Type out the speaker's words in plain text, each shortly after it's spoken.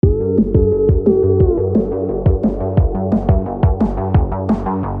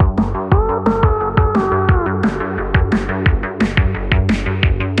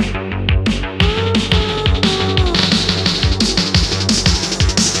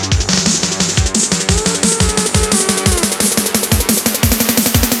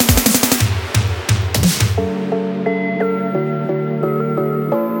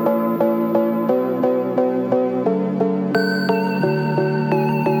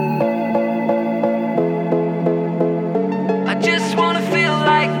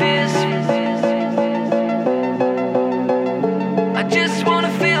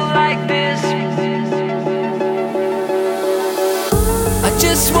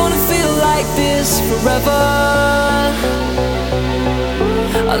like this forever.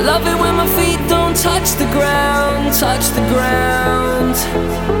 I love it when my feet don't touch the ground, touch the ground.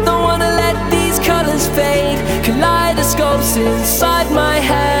 Don't wanna let these colors fade, kaleidoscopes inside my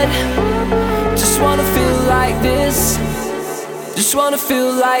head. Just wanna feel like this, just wanna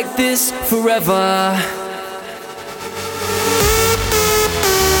feel like this forever.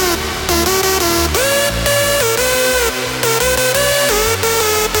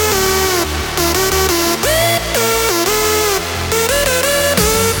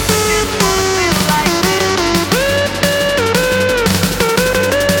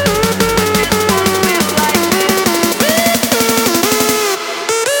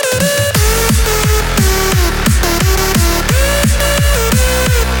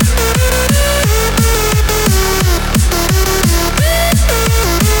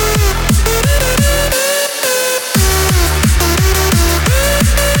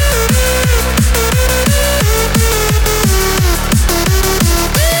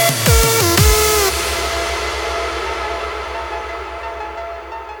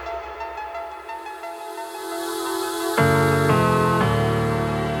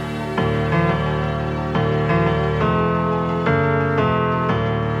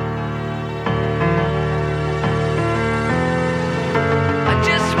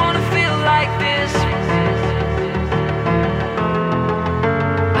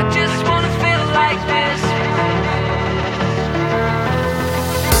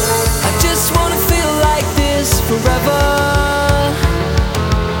 Forever.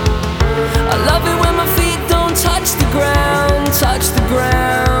 I love it when my feet don't touch the ground, touch the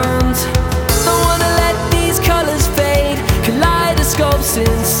ground. Don't wanna let these colors fade, kaleidoscopes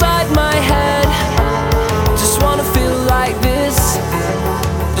inside my head. Just wanna feel like this,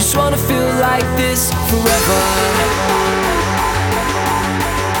 just wanna feel like this forever.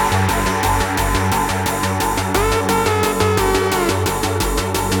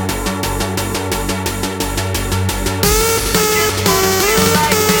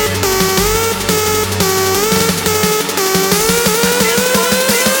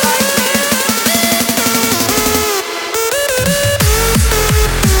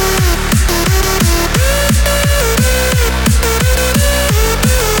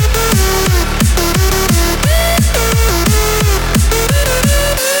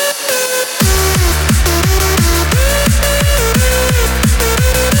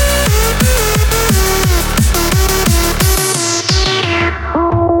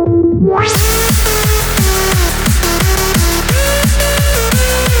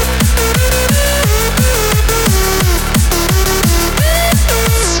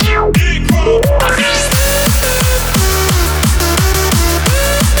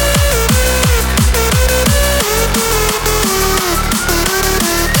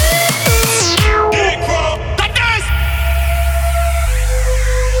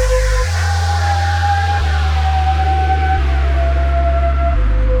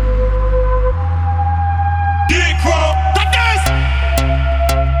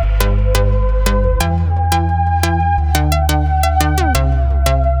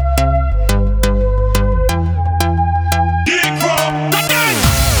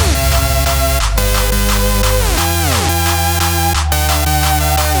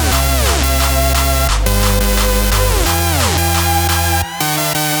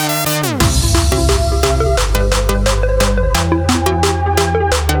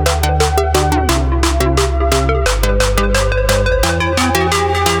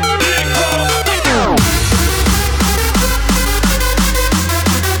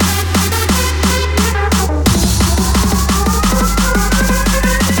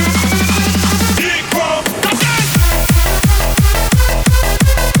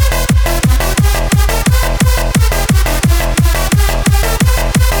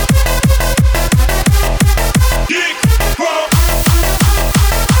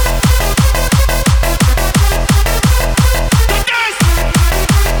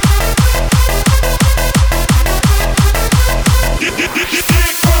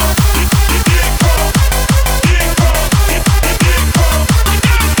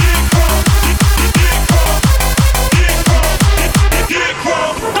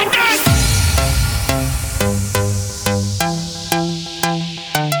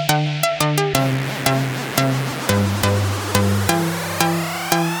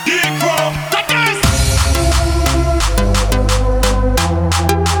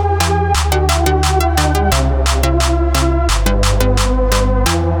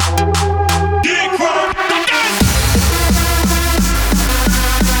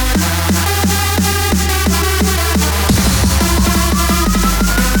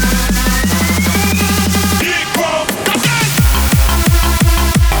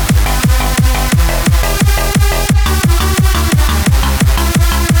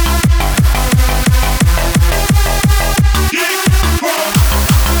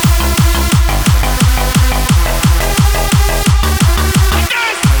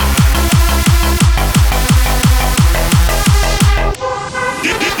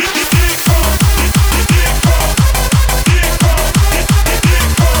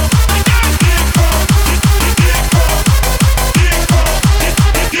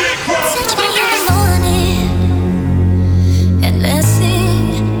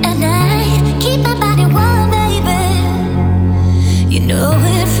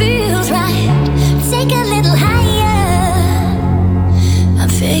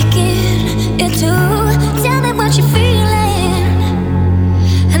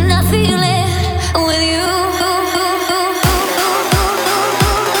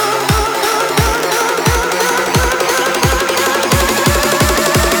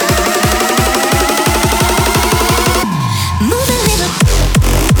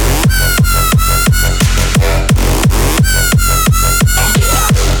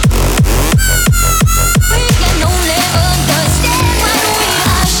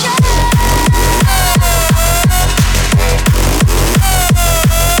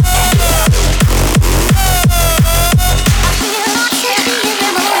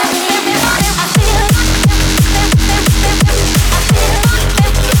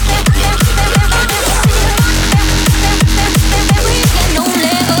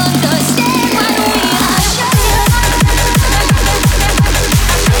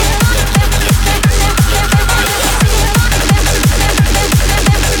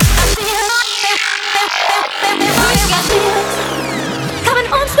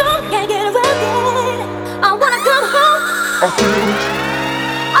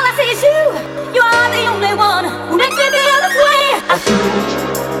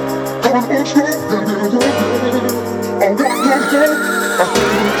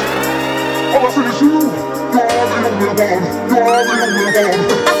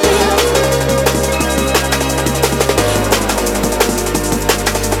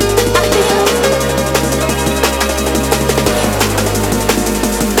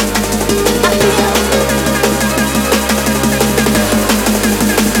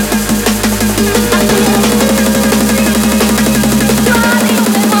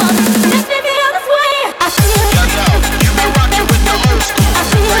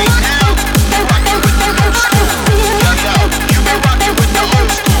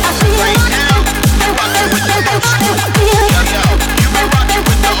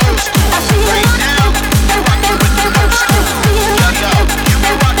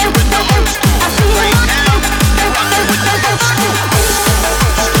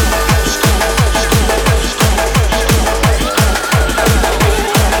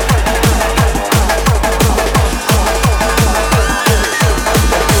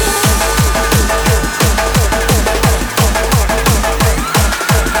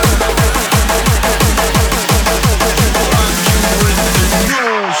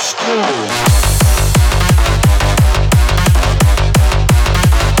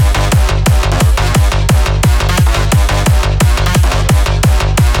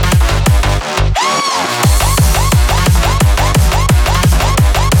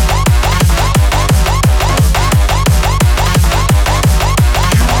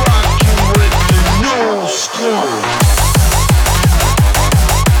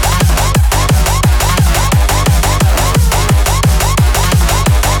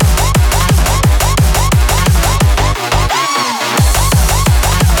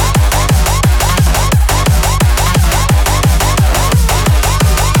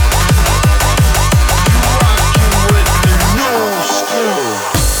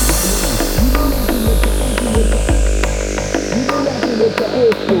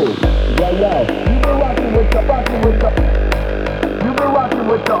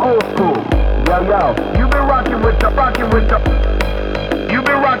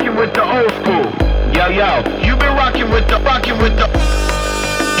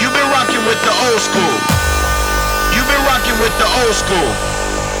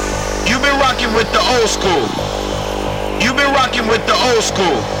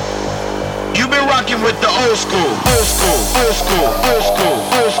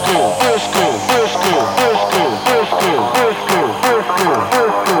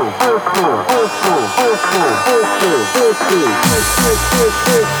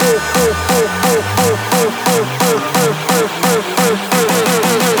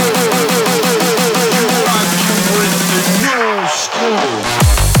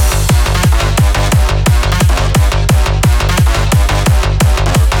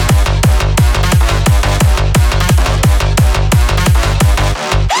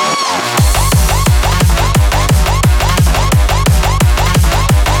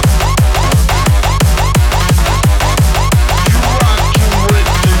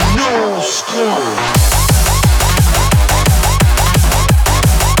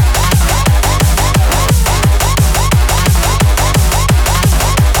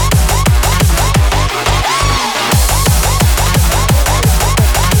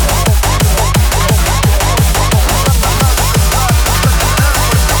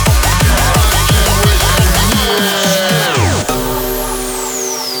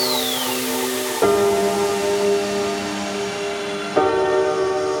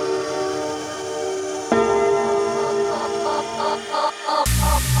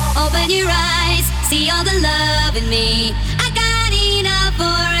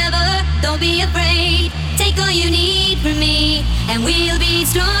 Don't be afraid. Take all you need from me, and we'll be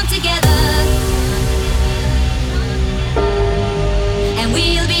strong together. And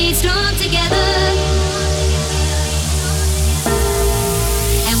we'll be strong together.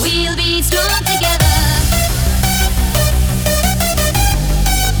 And we'll be strong together.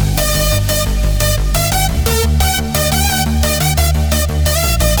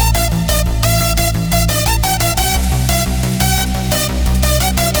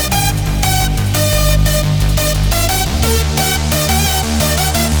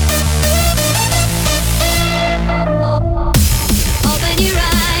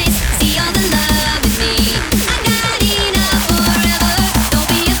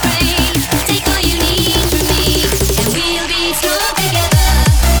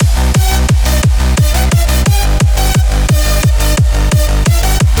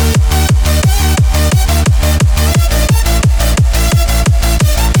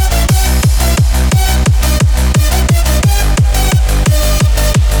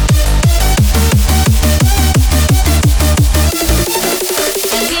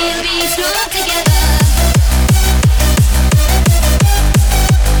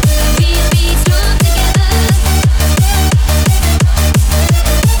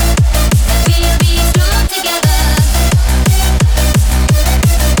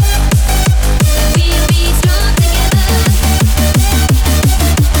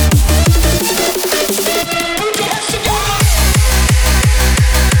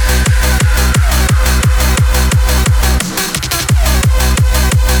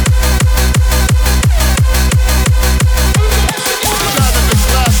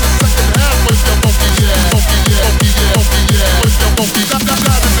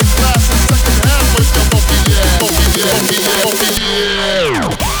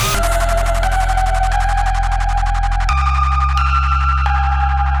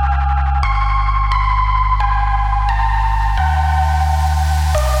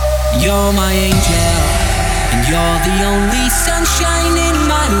 You're my angel, and you're the only sunshine in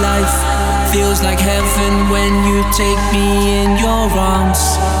my life. Feels like heaven when you take me in your arms.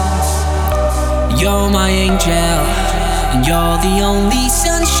 You're my angel, and you're the only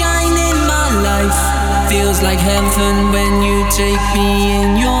sunshine in my life. Feels like heaven when you take me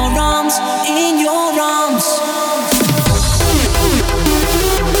in your arms, in your arms.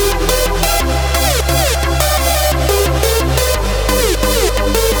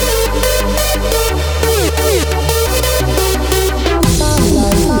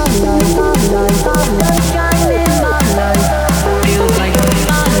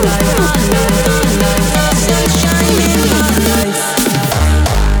 Sunshine in my life.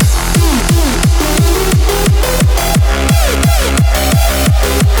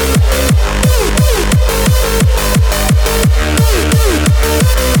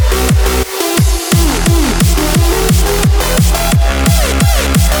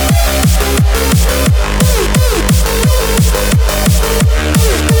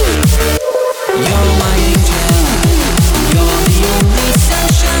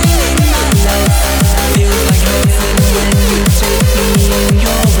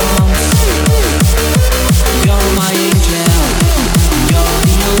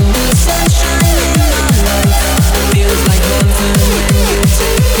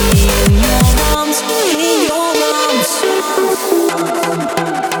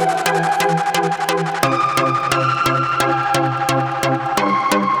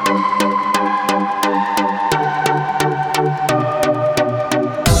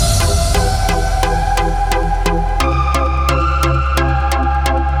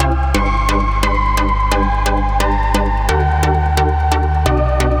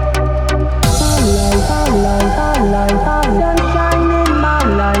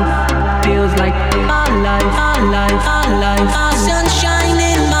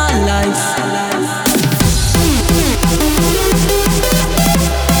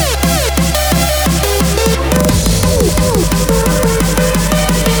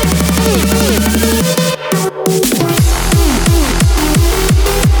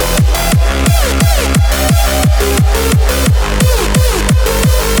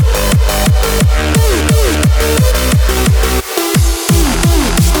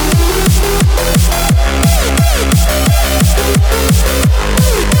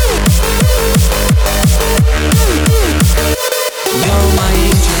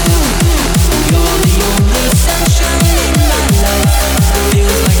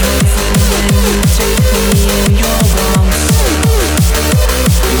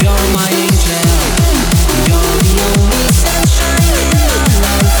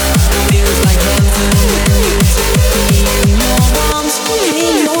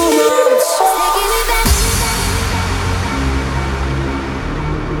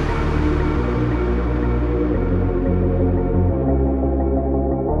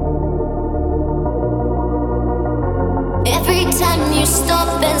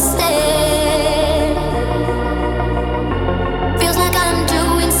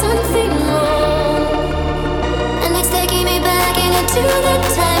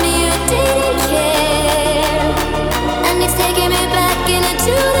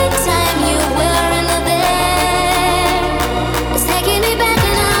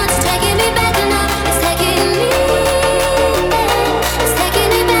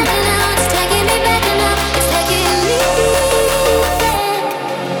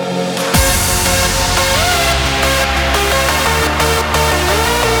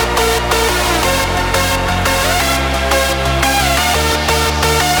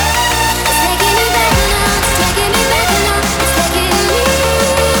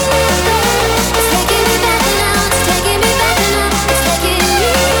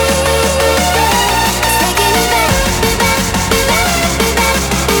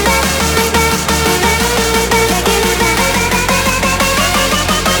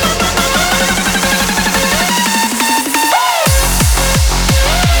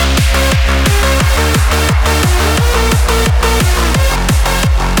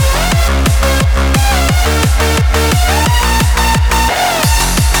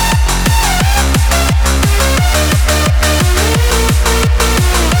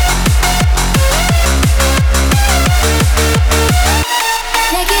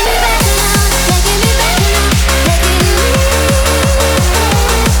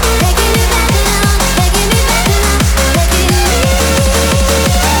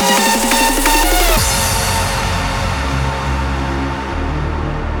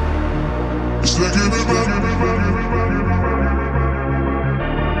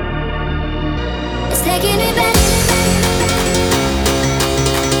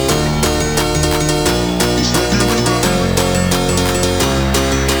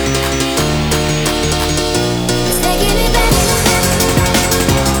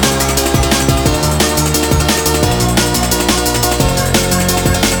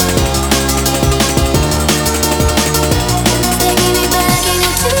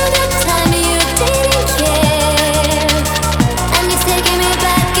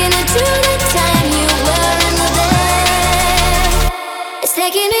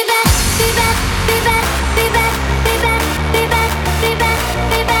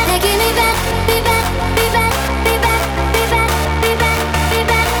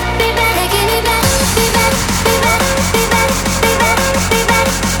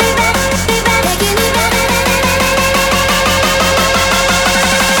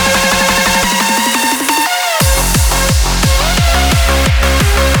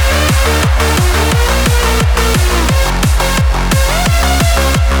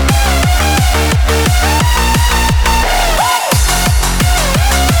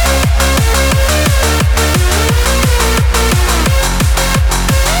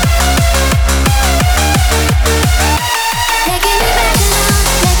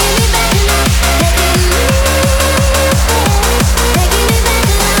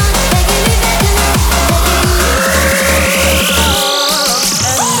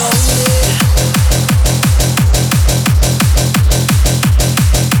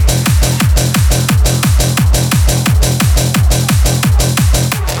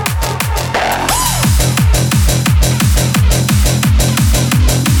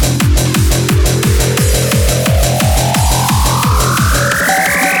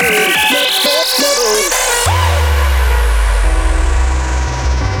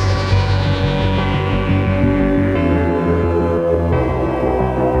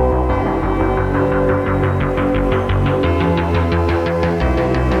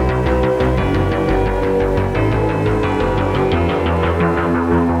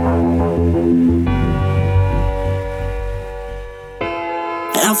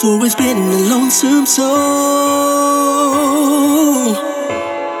 I've always been a lonesome soul.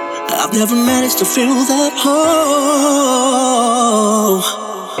 I've never managed to fill that hole.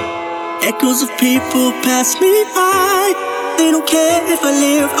 Echoes of people pass me by. They don't care if I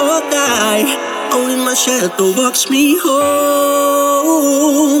live or die. Only my shadow walks me home.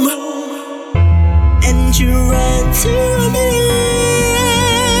 And you ran to me.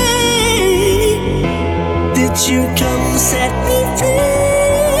 Did you come set me free?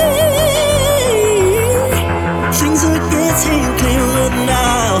 Things are getting clearer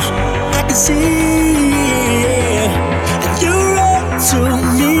now. I can see, and you ran to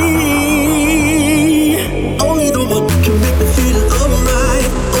me. Only the one can make me feel alright.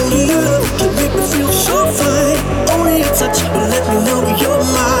 Only your love can make me feel so fine. Only your touch will let me know you're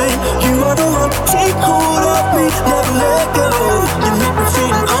mine. You are the one, take hold of me, never let go. You make me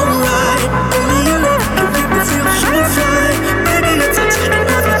feel alright. Only your love can make me feel so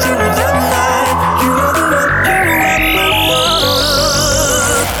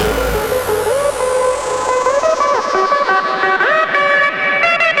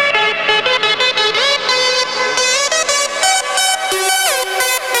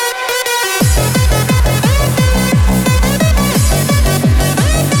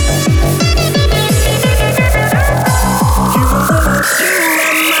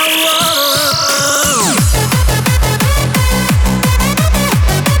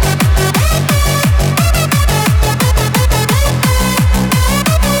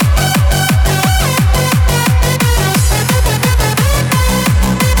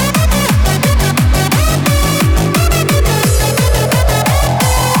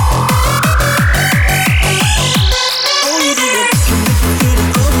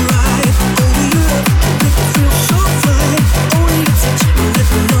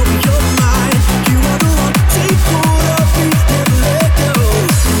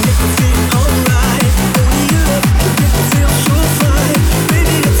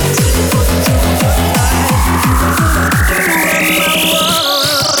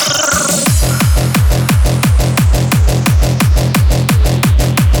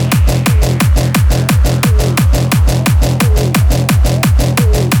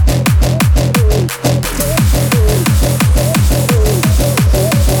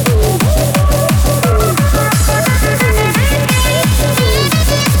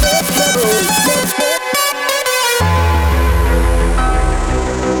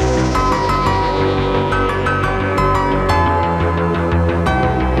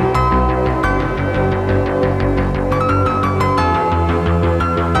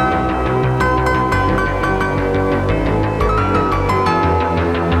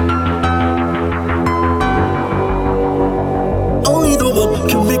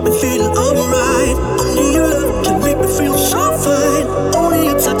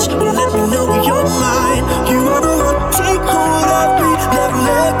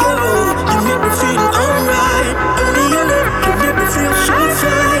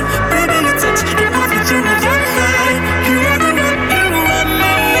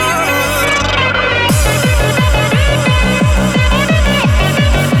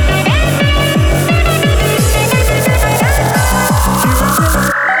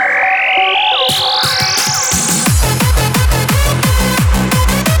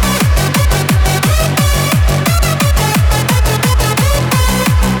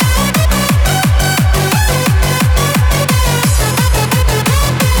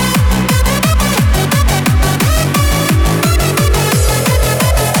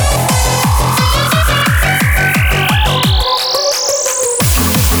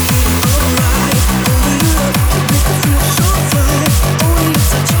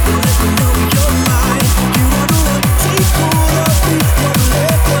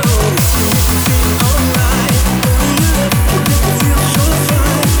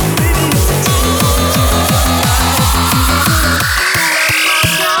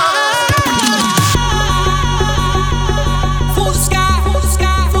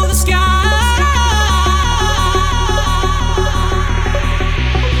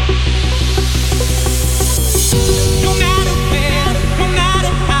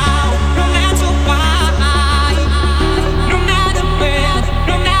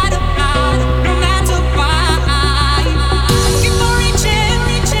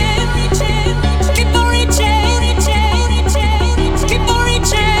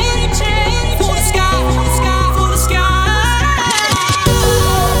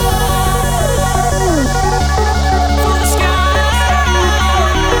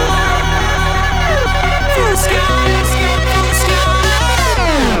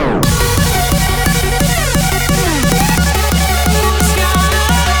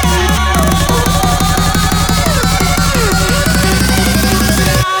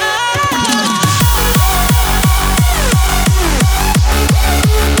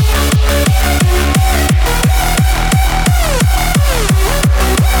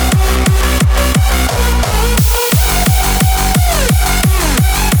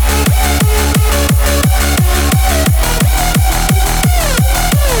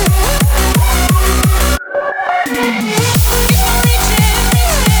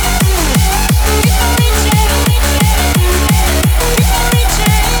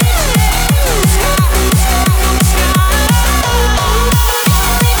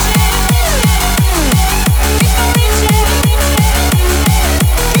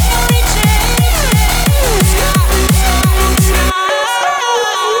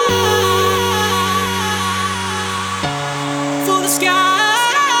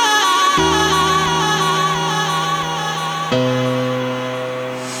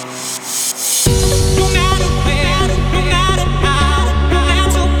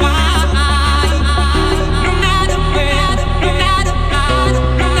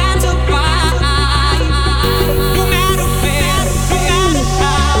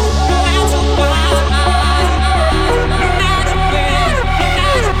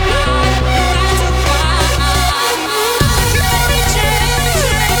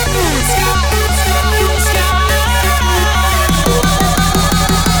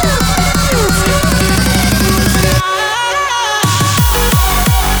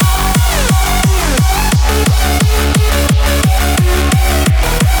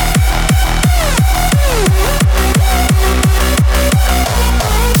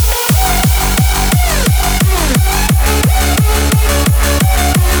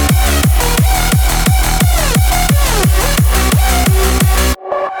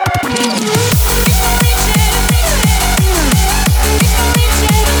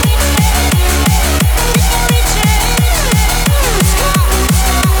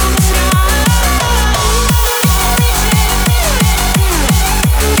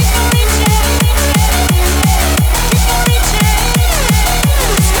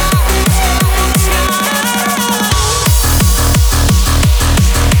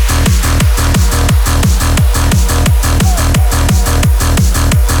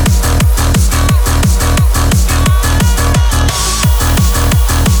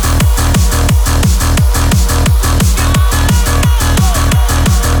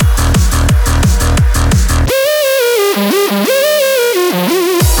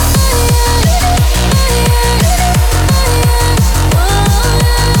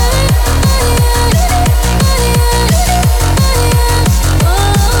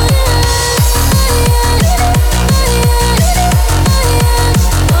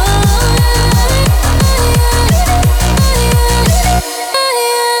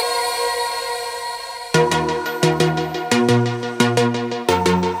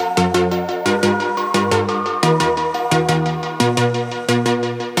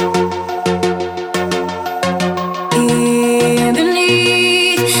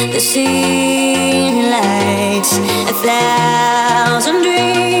scene lights, 1,000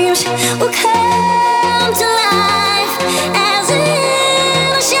 dreams will come to life as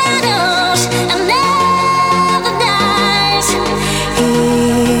in the shadows and never dies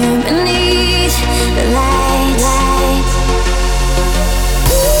here beneath the light.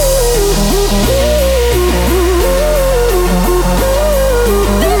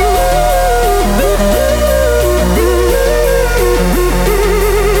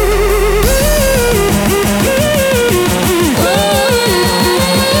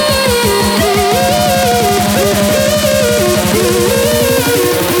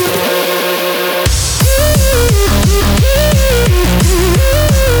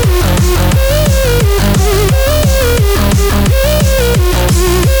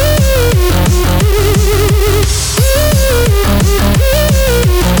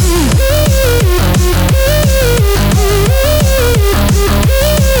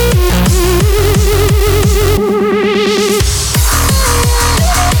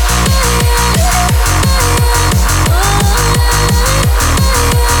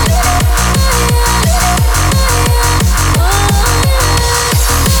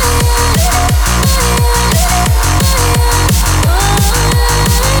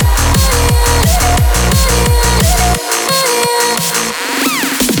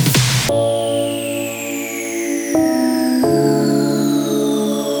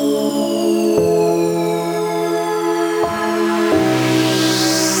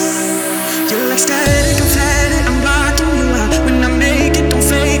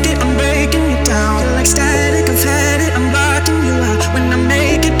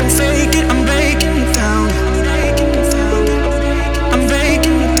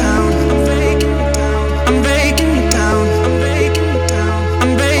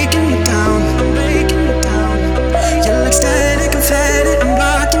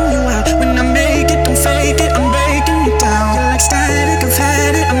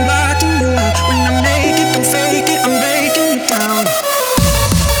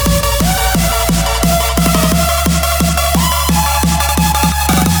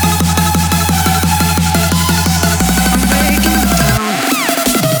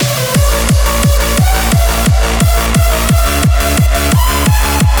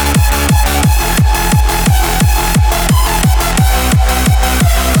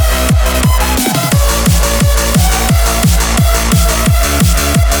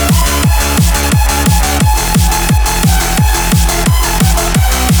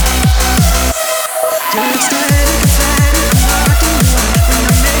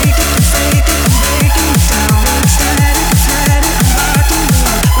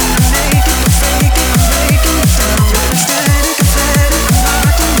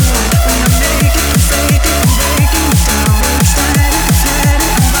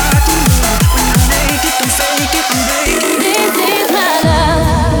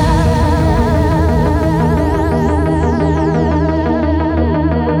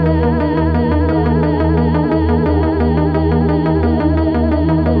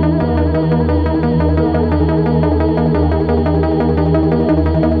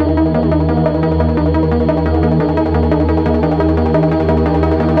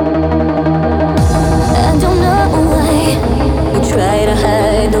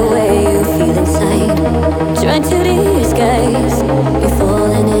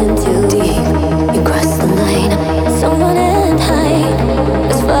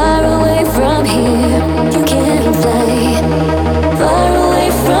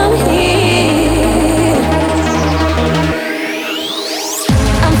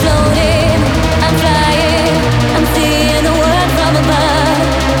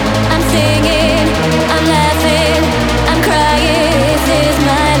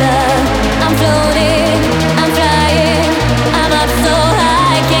 I'm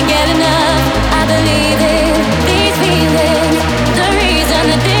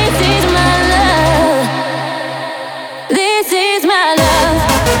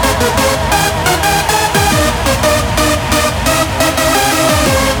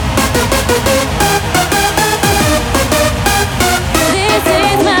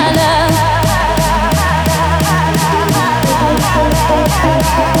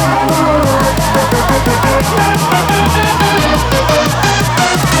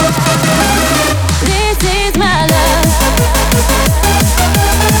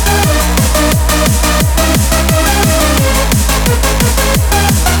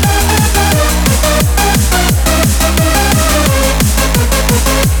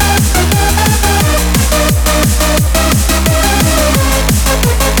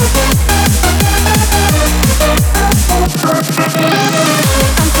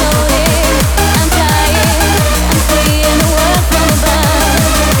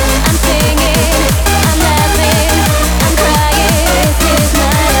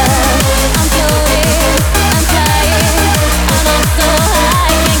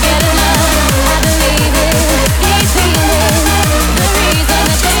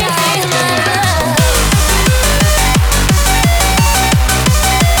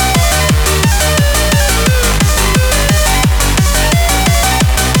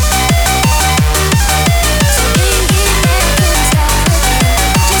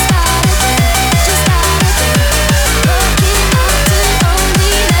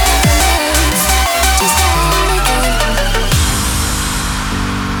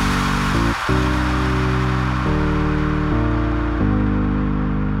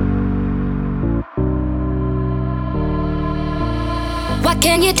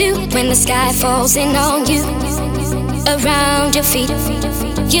can you do when the sky falls in on you? Around your feet,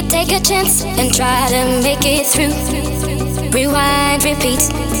 you take a chance and try to make it through. Rewind, repeat.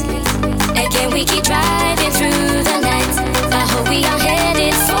 Again, we keep driving through the night. I hope we are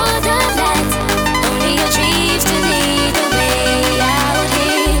headed for the light. Only your dreams to lead the way out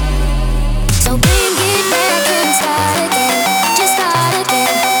here. So bring it back and start again. Just start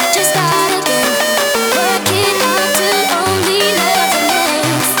again. Just start again. Work it out till only love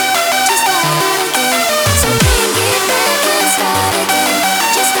remains. Just start again. So bring it back and start again.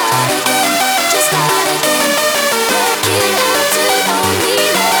 Just start again. Just start again. Work it out till only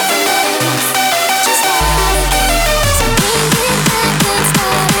love remains. Just start again. So bring it back and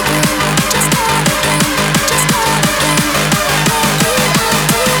start again. Just start again. Just start again. Work it out till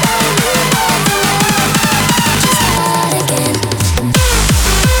only love remains. Just start again.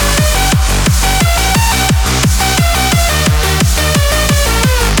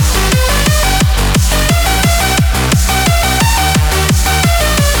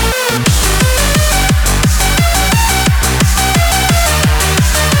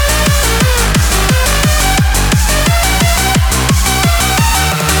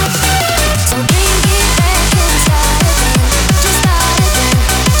 So bring it back and start again. Just start again.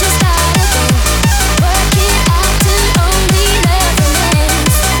 Just start again. Work it out till only love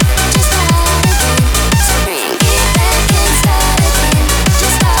remains. Just start again. So bring it back and start again.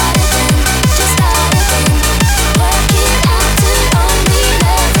 Just start again. Just start again. Work it out till only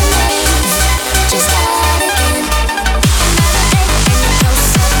love remains. Just start again. Another day and you're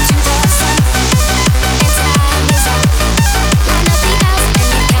closer to the sun. And time is up. Line up the hours and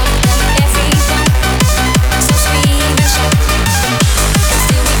you count them every one. So scream and shout, and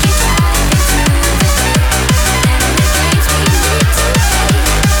still we keep driving through the day. And in the games we need to play, only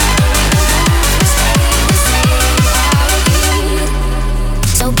the rules will stay the same out here.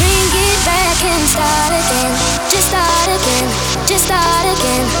 So bring it back and start again. Just start again. Just start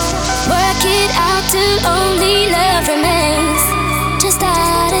again. Work it out till only love remains. Just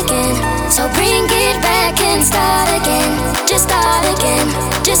start again. So bring it back and start again. Just start again.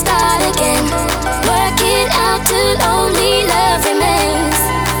 Just start again. Work it out till only love remains.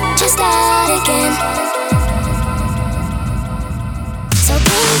 Just start again. So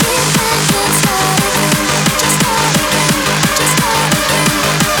bring it back and start again. Just start again. Just start again.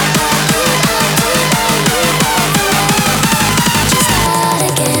 Work it out till only love remains. Just start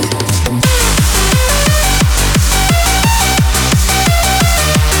again.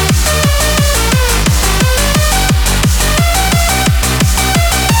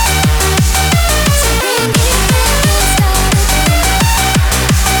 So bring it back and start again.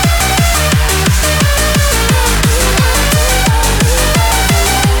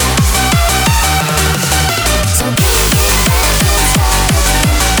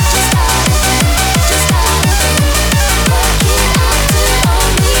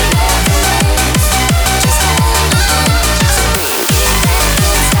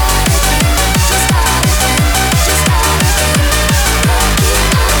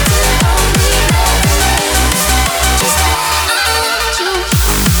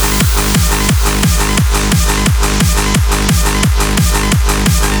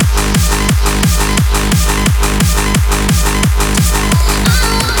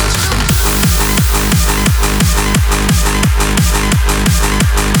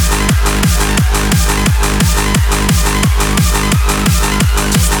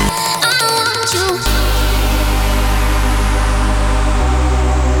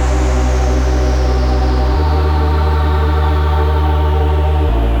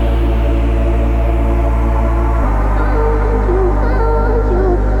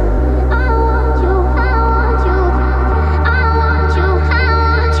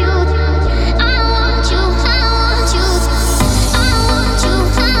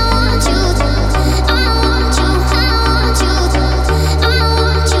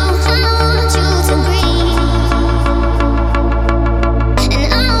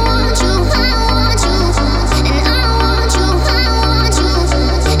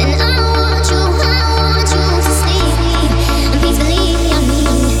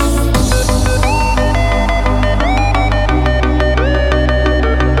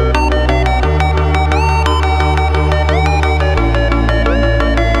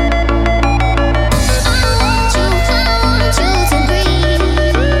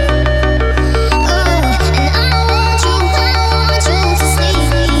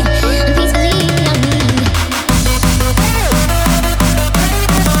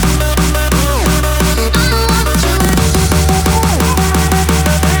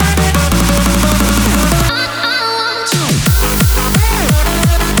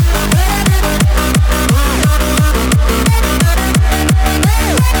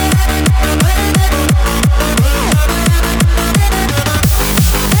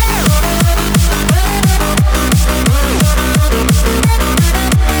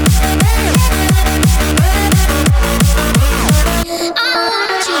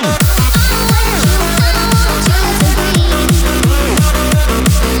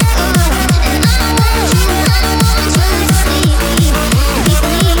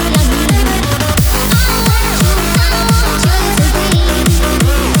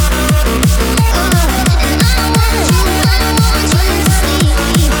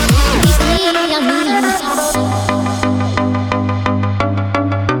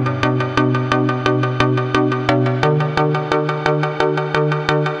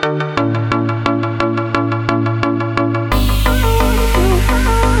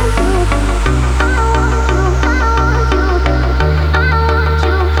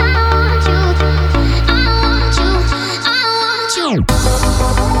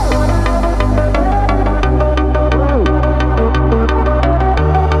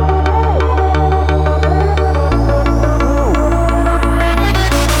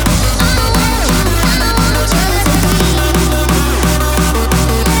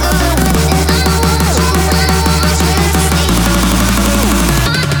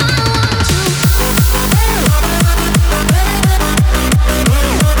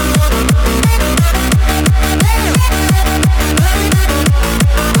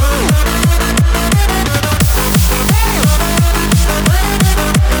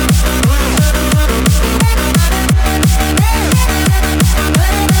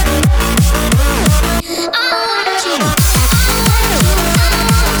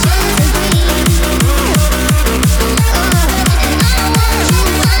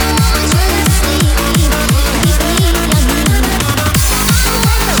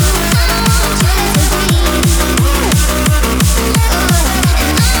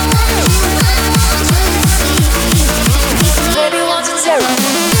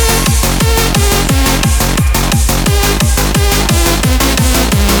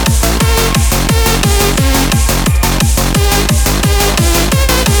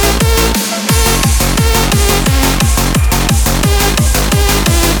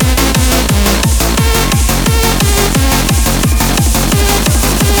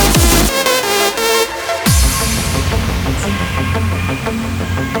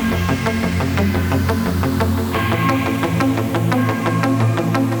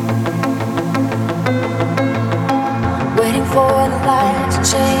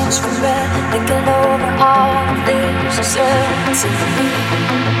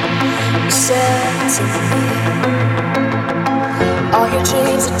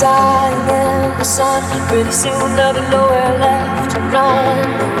 Pretty soon there'll be nowhere left to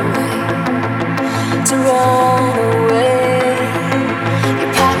run away. You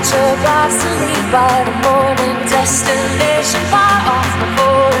packed your bags to leave by the morning, destination far off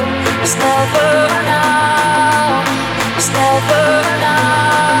before. It's never enough, it's never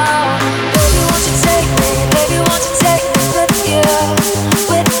enough. Baby, won't you take me, baby, won't you take me with you,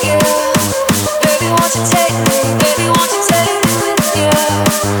 with you. Baby, won't you take me, baby, won't you take me with you,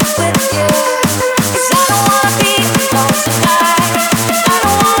 with you.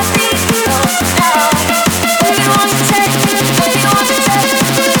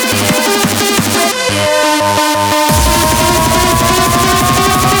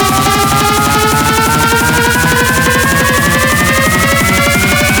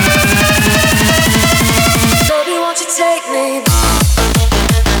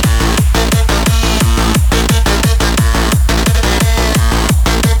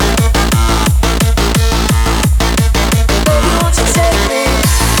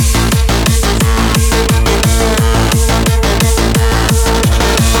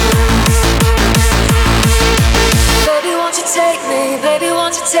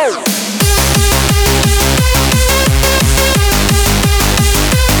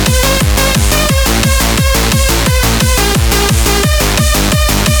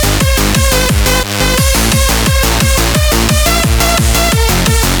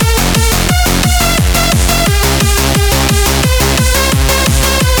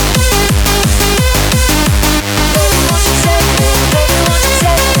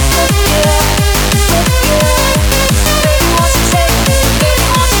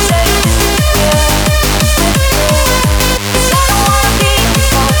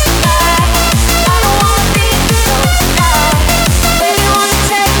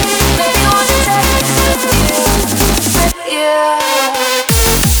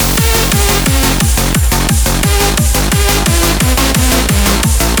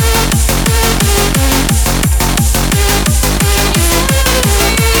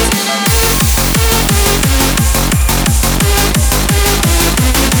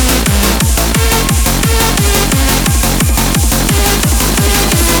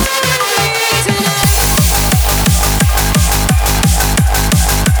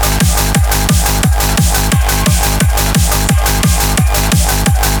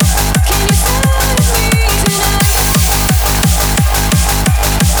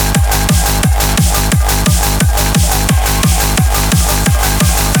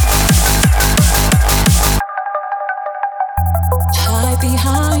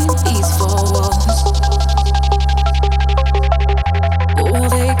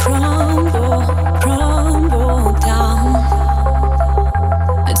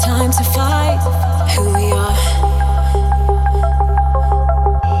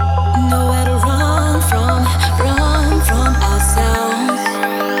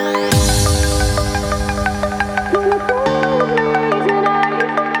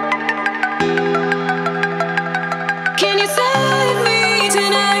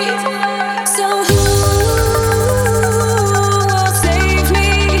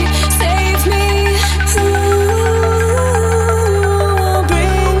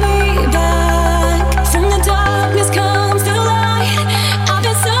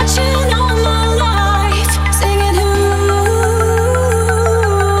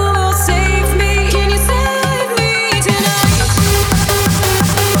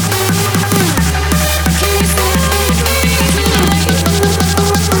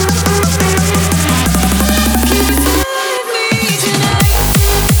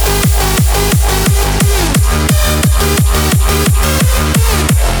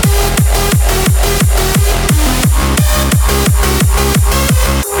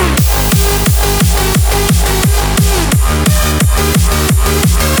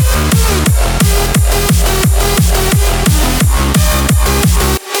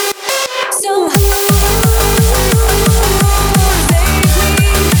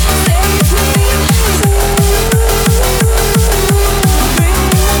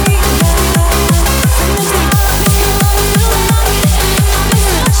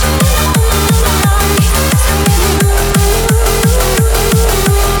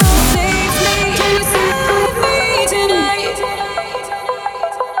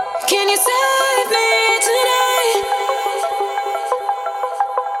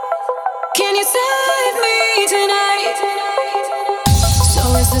 Can you save me tonight? So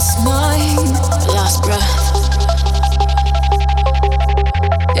is this my last breath?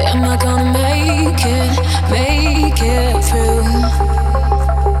 Am I gonna make it through?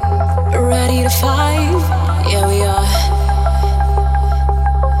 Ready to fight? Yeah, we are.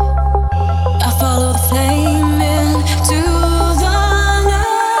 I follow the flame into the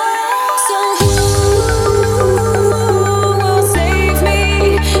night. So who will save me?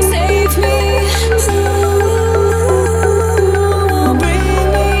 Save me? Who will bring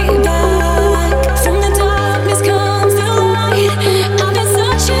me back? From the darkness comes the light. I've been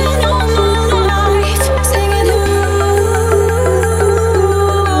searching all my life, singing who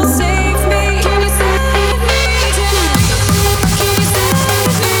will save me? Can you save me tonight? Can you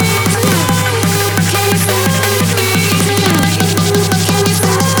save me tonight? Can you save me tonight? Can you save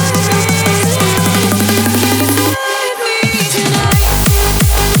me tonight? Can you save me tonight?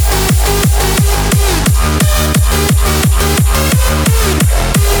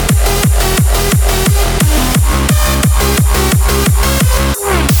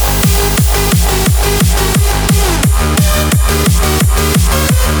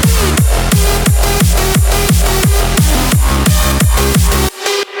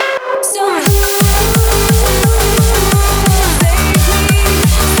 So who will save me?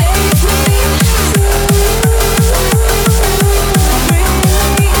 Save me? Who will bring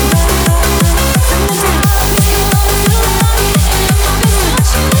me back? From the darkness comes the light. I've been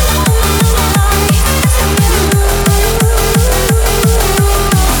searching all my life, singing who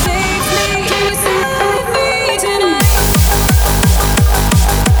will save me? Can you save me tonight?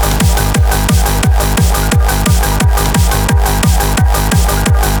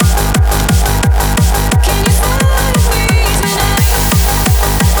 Can you save me tonight?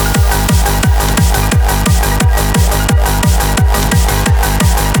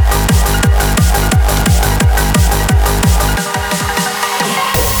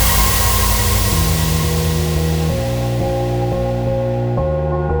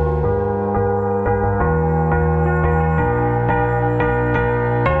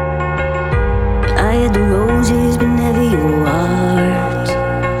 I had the roses, but never your heart.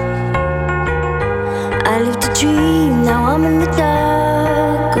 I lived a dream, now I'm in the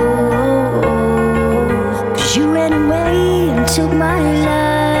dark. Oh, 'cause you ran away and took my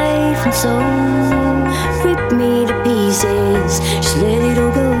life, and so ripped me to pieces. Just let it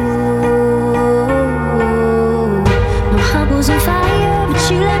all go. My heart was on fire, but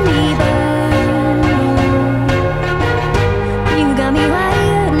you let me burn. You got me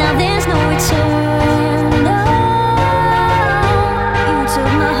wired, now there's no return. No, you took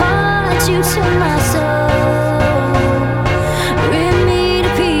my heart, you took my soul, rip me to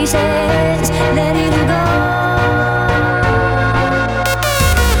pieces, let it all go.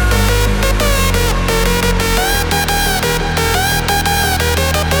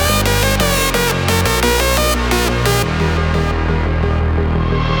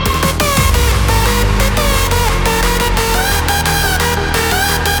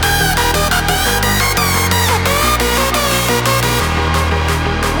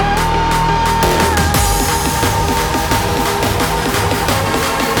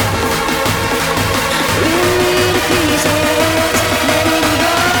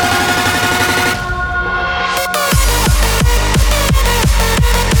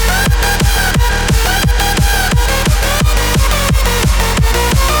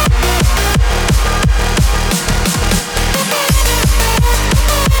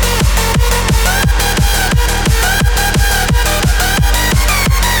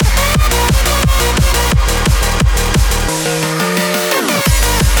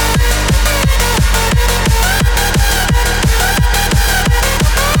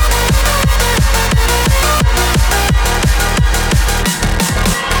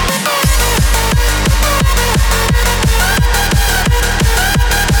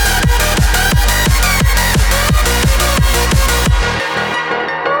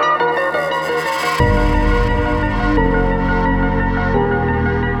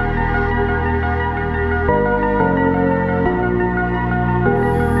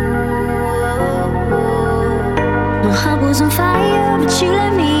 My heart was on fire, but you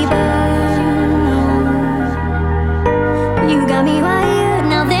let me burn. You got me wired,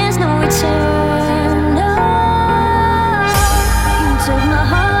 now there's no return. No, you took my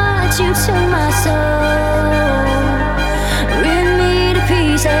heart, you took my soul.